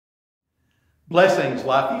Blessings,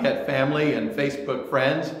 Lafayette family and Facebook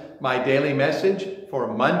friends. My daily message for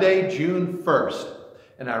Monday, June 1st.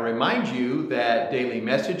 And I remind you that daily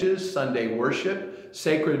messages, Sunday worship,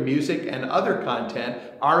 sacred music, and other content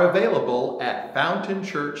are available at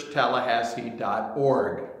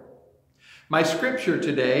fountainchurchtallahassee.org. My scripture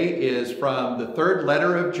today is from the third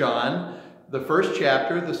letter of John, the first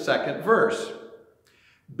chapter, the second verse.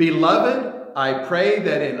 Beloved, I pray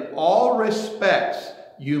that in all respects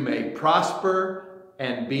you may prosper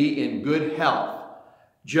and be in good health,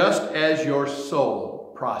 just as your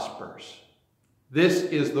soul prospers. This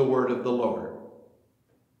is the word of the Lord.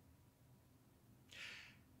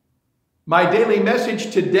 My daily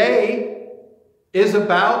message today is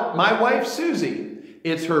about my wife, Susie.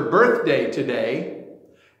 It's her birthday today,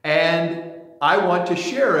 and I want to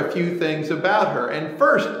share a few things about her. And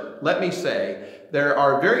first, let me say, there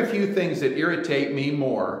are very few things that irritate me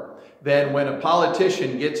more than when a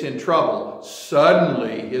politician gets in trouble.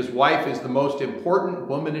 Suddenly, his wife is the most important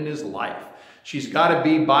woman in his life. She's got to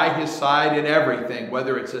be by his side in everything,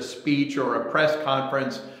 whether it's a speech or a press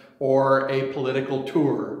conference or a political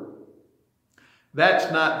tour.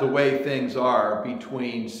 That's not the way things are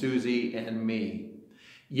between Susie and me.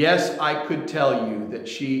 Yes, I could tell you that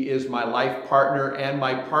she is my life partner and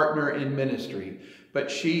my partner in ministry, but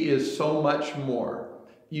she is so much more.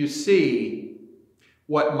 You see,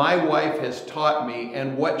 what my wife has taught me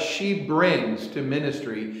and what she brings to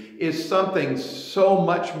ministry is something so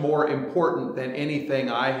much more important than anything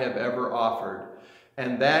I have ever offered.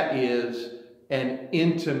 And that is an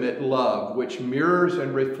intimate love which mirrors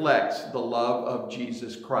and reflects the love of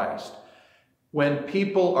Jesus Christ. When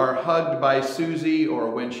people are hugged by Susie,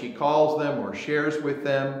 or when she calls them or shares with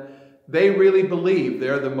them, they really believe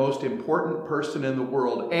they're the most important person in the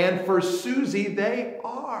world. And for Susie, they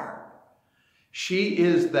are. She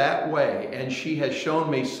is that way, and she has shown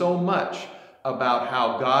me so much about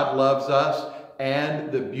how God loves us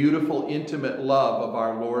and the beautiful, intimate love of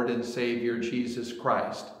our Lord and Savior, Jesus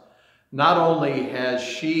Christ. Not only has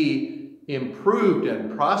she improved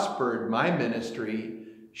and prospered my ministry,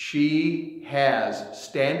 she has,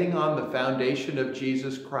 standing on the foundation of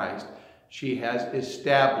Jesus Christ, she has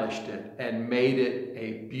established it and made it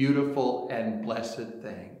a beautiful and blessed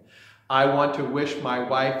thing. I want to wish my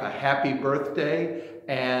wife a happy birthday,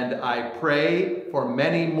 and I pray for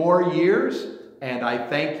many more years, and I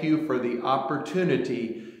thank you for the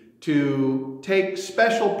opportunity to take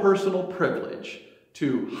special personal privilege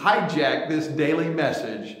to hijack this daily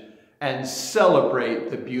message and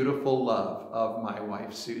celebrate the beautiful love of my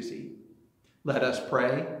wife, Susie. Let us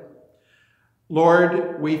pray.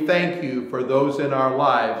 Lord, we thank you for those in our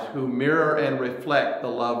lives who mirror and reflect the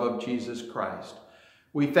love of Jesus Christ.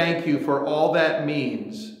 We thank you for all that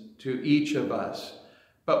means to each of us,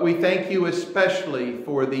 but we thank you especially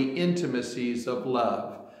for the intimacies of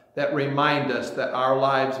love that remind us that our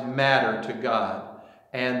lives matter to God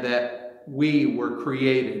and that we were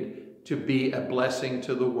created to be a blessing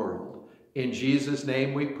to the world. In Jesus'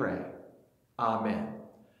 name we pray. Amen.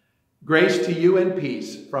 Grace to you and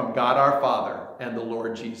peace from God our Father and the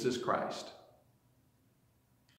Lord Jesus Christ.